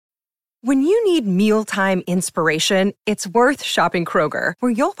When you need mealtime inspiration, it's worth shopping Kroger,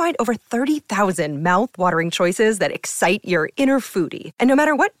 where you'll find over 30,000 mouth-watering choices that excite your inner foodie. And no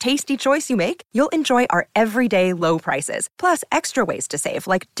matter what tasty choice you make, you'll enjoy our everyday low prices, plus extra ways to save,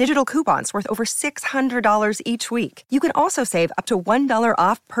 like digital coupons worth over $600 each week. You can also save up to $1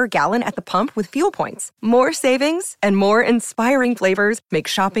 off per gallon at the pump with fuel points. More savings and more inspiring flavors make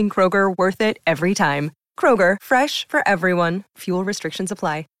shopping Kroger worth it every time. Kroger, fresh for everyone. Fuel restrictions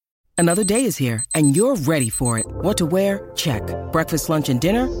apply. Another day is here, and you're ready for it. What to wear? Check. Breakfast, lunch, and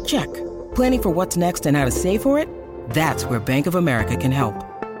dinner? Check. Planning for what's next and how to save for it? That's where Bank of America can help.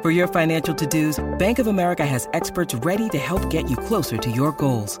 For your financial to-dos, Bank of America has experts ready to help get you closer to your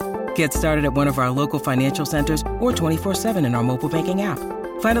goals. Get started at one of our local financial centers or 24/7 in our mobile banking app.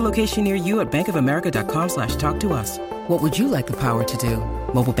 Find a location near you at bankofamerica.com/talktous. What would you like the power to do?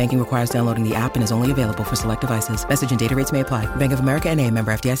 Mobile banking requires downloading the app and is only available for select devices. Message and data rates may apply. Bank of America N.A.,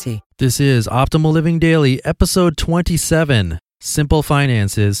 member FDIC. This is Optimal Living Daily, episode 27, Simple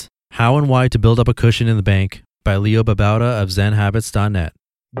Finances, How and Why to Build Up a Cushion in the Bank by Leo Babauta of ZenHabits.net.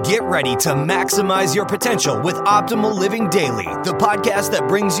 Get ready to maximize your potential with Optimal Living Daily, the podcast that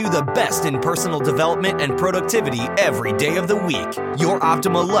brings you the best in personal development and productivity every day of the week. Your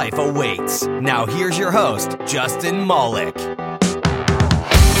optimal life awaits. Now here's your host, Justin Malik.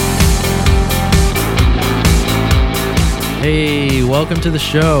 Hey, welcome to the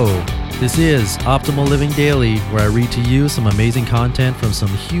show. This is Optimal Living Daily, where I read to you some amazing content from some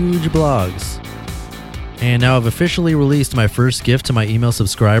huge blogs. And now I've officially released my first gift to my email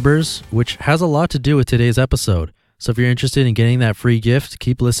subscribers, which has a lot to do with today's episode. So if you're interested in getting that free gift,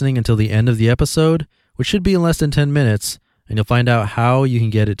 keep listening until the end of the episode, which should be in less than 10 minutes, and you'll find out how you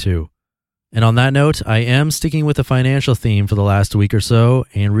can get it too. And on that note, I am sticking with the financial theme for the last week or so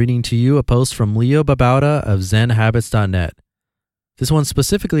and reading to you a post from Leo Babauta of ZenHabits.net. This one's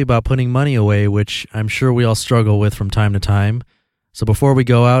specifically about putting money away, which I'm sure we all struggle with from time to time. So before we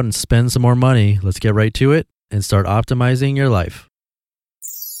go out and spend some more money, let's get right to it and start optimizing your life.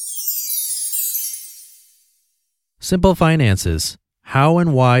 Simple Finances, How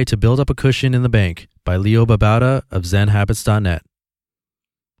and Why to Build Up a Cushion in the Bank by Leo Babauta of ZenHabits.net.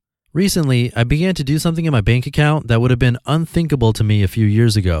 Recently, I began to do something in my bank account that would have been unthinkable to me a few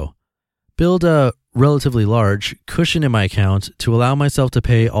years ago. Build a relatively large cushion in my account to allow myself to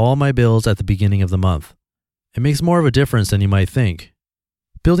pay all my bills at the beginning of the month. It makes more of a difference than you might think.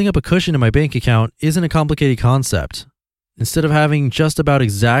 Building up a cushion in my bank account isn't a complicated concept. Instead of having just about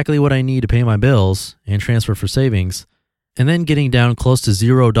exactly what I need to pay my bills and transfer for savings, and then getting down close to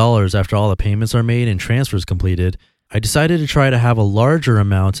 $0 after all the payments are made and transfers completed, I decided to try to have a larger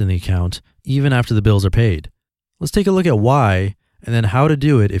amount in the account even after the bills are paid. Let's take a look at why and then how to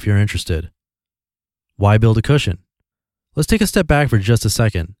do it if you're interested. Why build a cushion? Let's take a step back for just a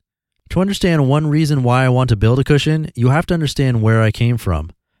second. To understand one reason why I want to build a cushion, you have to understand where I came from.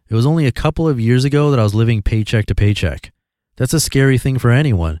 It was only a couple of years ago that I was living paycheck to paycheck. That's a scary thing for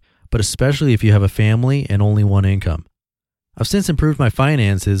anyone, but especially if you have a family and only one income. I've since improved my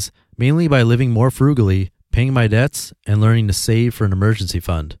finances, mainly by living more frugally, paying my debts, and learning to save for an emergency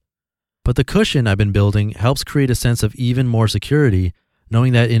fund. But the cushion I've been building helps create a sense of even more security,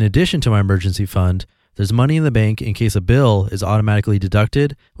 knowing that in addition to my emergency fund, there's money in the bank in case a bill is automatically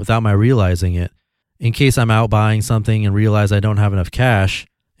deducted without my realizing it, in case I'm out buying something and realize I don't have enough cash,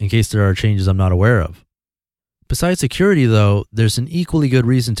 in case there are changes I'm not aware of. Besides security, though, there's an equally good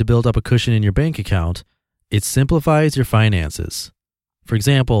reason to build up a cushion in your bank account. It simplifies your finances. For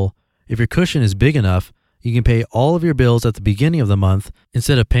example, if your cushion is big enough, you can pay all of your bills at the beginning of the month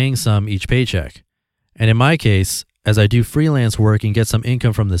instead of paying some each paycheck. And in my case, as I do freelance work and get some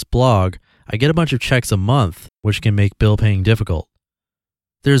income from this blog, I get a bunch of checks a month, which can make bill paying difficult.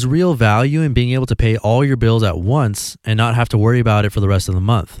 There's real value in being able to pay all your bills at once and not have to worry about it for the rest of the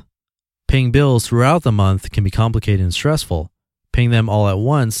month. Paying bills throughout the month can be complicated and stressful. Paying them all at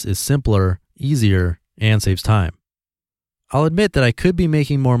once is simpler, easier, and saves time. I'll admit that I could be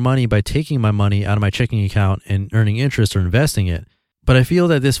making more money by taking my money out of my checking account and earning interest or investing it, but I feel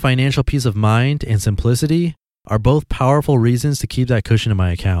that this financial peace of mind and simplicity are both powerful reasons to keep that cushion in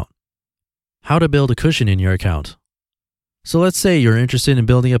my account. How to build a cushion in your account. So let's say you're interested in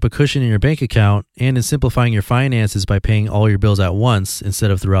building up a cushion in your bank account and in simplifying your finances by paying all your bills at once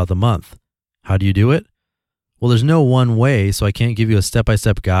instead of throughout the month. How do you do it? Well, there's no one way, so I can't give you a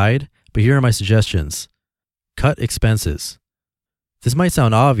step-by-step guide, but here are my suggestions. Cut expenses. This might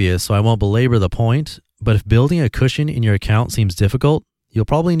sound obvious, so I won't belabor the point, but if building a cushion in your account seems difficult, you'll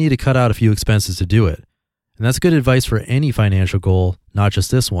probably need to cut out a few expenses to do it. And that's good advice for any financial goal, not just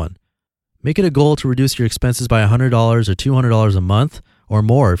this one. Make it a goal to reduce your expenses by $100 or $200 a month, or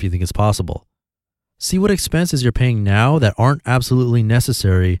more if you think it's possible. See what expenses you're paying now that aren't absolutely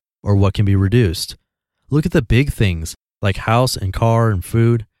necessary or what can be reduced. Look at the big things like house and car and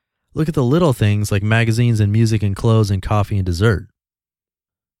food. Look at the little things like magazines and music and clothes and coffee and dessert.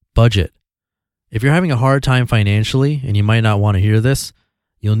 Budget. If you're having a hard time financially, and you might not want to hear this,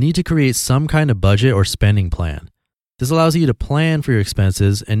 you'll need to create some kind of budget or spending plan. This allows you to plan for your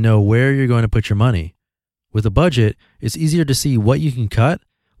expenses and know where you're going to put your money. With a budget, it's easier to see what you can cut,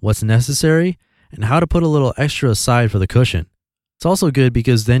 what's necessary, and how to put a little extra aside for the cushion. It's also good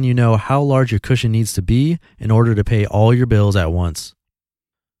because then you know how large your cushion needs to be in order to pay all your bills at once.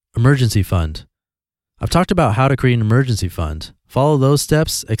 Emergency fund. I've talked about how to create an emergency fund. Follow those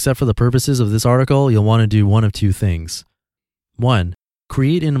steps, except for the purposes of this article, you'll want to do one of two things. 1.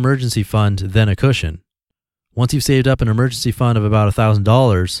 Create an emergency fund, then a cushion. Once you've saved up an emergency fund of about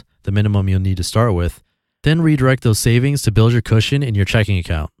 $1,000, the minimum you'll need to start with, then redirect those savings to build your cushion in your checking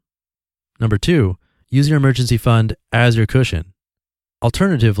account. Number 2, use your emergency fund as your cushion.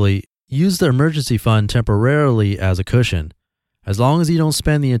 Alternatively, use the emergency fund temporarily as a cushion. As long as you don't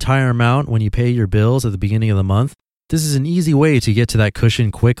spend the entire amount when you pay your bills at the beginning of the month, this is an easy way to get to that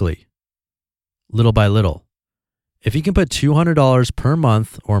cushion quickly. Little by little. If you can put $200 per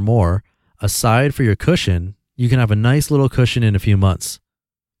month or more aside for your cushion, you can have a nice little cushion in a few months.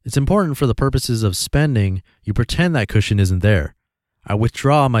 It's important for the purposes of spending, you pretend that cushion isn't there. I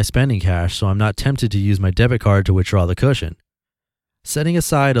withdraw my spending cash so I'm not tempted to use my debit card to withdraw the cushion. Setting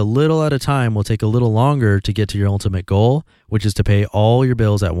aside a little at a time will take a little longer to get to your ultimate goal, which is to pay all your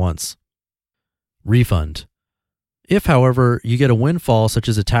bills at once. Refund. If, however, you get a windfall such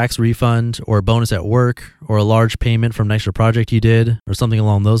as a tax refund or a bonus at work or a large payment from an extra project you did or something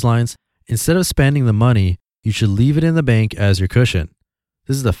along those lines, instead of spending the money, you should leave it in the bank as your cushion.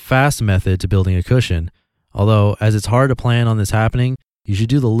 This is the fast method to building a cushion, although as it's hard to plan on this happening, you should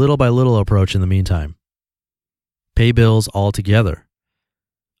do the little by little approach in the meantime. Pay bills all together.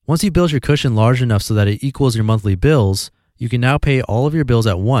 Once you build your cushion large enough so that it equals your monthly bills, you can now pay all of your bills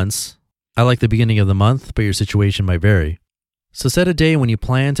at once. I like the beginning of the month, but your situation might vary. So set a day when you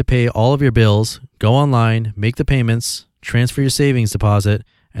plan to pay all of your bills, go online, make the payments, transfer your savings deposit,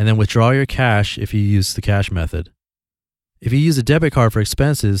 and then withdraw your cash if you use the cash method. If you use a debit card for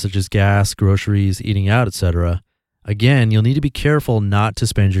expenses such as gas, groceries, eating out, etc., again, you'll need to be careful not to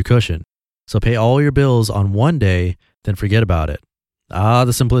spend your cushion. So pay all your bills on one day, then forget about it.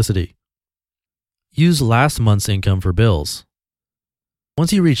 The simplicity. Use last month's income for bills.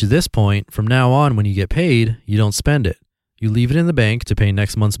 Once you reach this point, from now on when you get paid, you don't spend it. You leave it in the bank to pay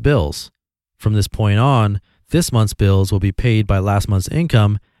next month's bills. From this point on, this month's bills will be paid by last month's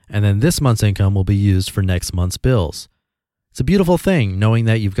income, and then this month's income will be used for next month's bills. It's a beautiful thing knowing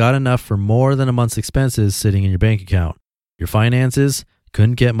that you've got enough for more than a month's expenses sitting in your bank account. Your finances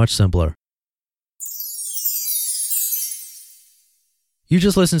couldn't get much simpler. You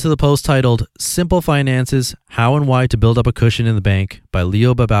just listened to the post titled Simple Finances, How and Why to Build Up a Cushion in the Bank by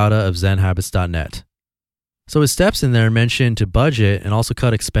Leo Babauta of ZenHabits.net. So his steps in there mention to budget and also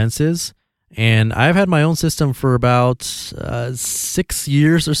cut expenses. And I've had my own system for about 6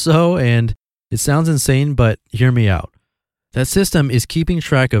 years or so, and it sounds insane, but hear me out. That system is keeping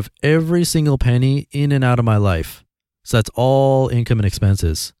track of every single penny in and out of my life. So that's all income and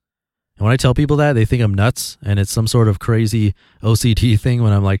expenses. And when I tell people that, they think I'm nuts and it's some sort of crazy OCD thing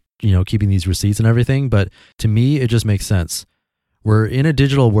when I'm like, keeping these receipts and everything. But to me, it just makes sense. We're in a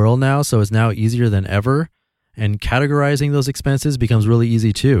digital world now, so it's now easier than ever. And categorizing those expenses becomes really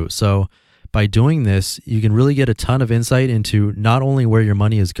easy too. So by doing this, you can really get a ton of insight into not only where your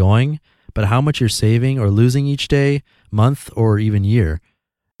money is going, but how much you're saving or losing each day, month, or even year.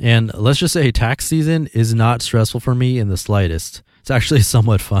 And let's just say tax season is not stressful for me in the slightest. It's actually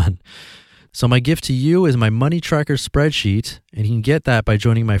somewhat fun. So my gift to you is my money tracker spreadsheet, and you can get that by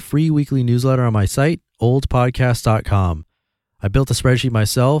joining my free weekly newsletter on my site, oldpodcast.com. I built the spreadsheet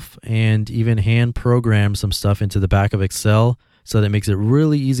myself and even hand programmed some stuff into the back of Excel so that it makes it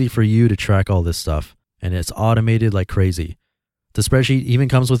really easy for you to track all this stuff. And it's automated like crazy. The spreadsheet even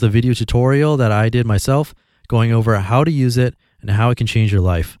comes with a video tutorial that I did myself, going over how to use it and how it can change your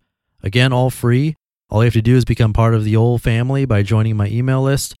life. Again, all free. All you have to do is become part of the old family by joining my email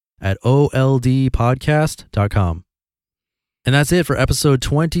list at oldpodcast.com. And that's it for episode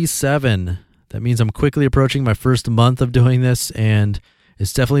 27. That means I'm quickly approaching my first month of doing this, and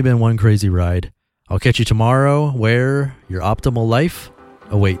it's definitely been one crazy ride. I'll catch you tomorrow where your optimal life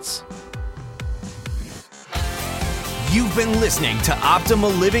awaits. You've been listening to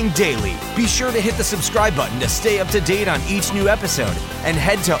Optimal Living Daily. Be sure to hit the subscribe button to stay up to date on each new episode and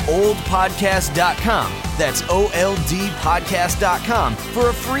head to oldpodcast.com. That's OLDpodcast.com for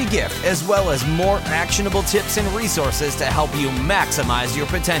a free gift as well as more actionable tips and resources to help you maximize your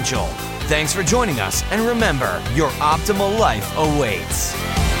potential. Thanks for joining us, and remember, your optimal life awaits.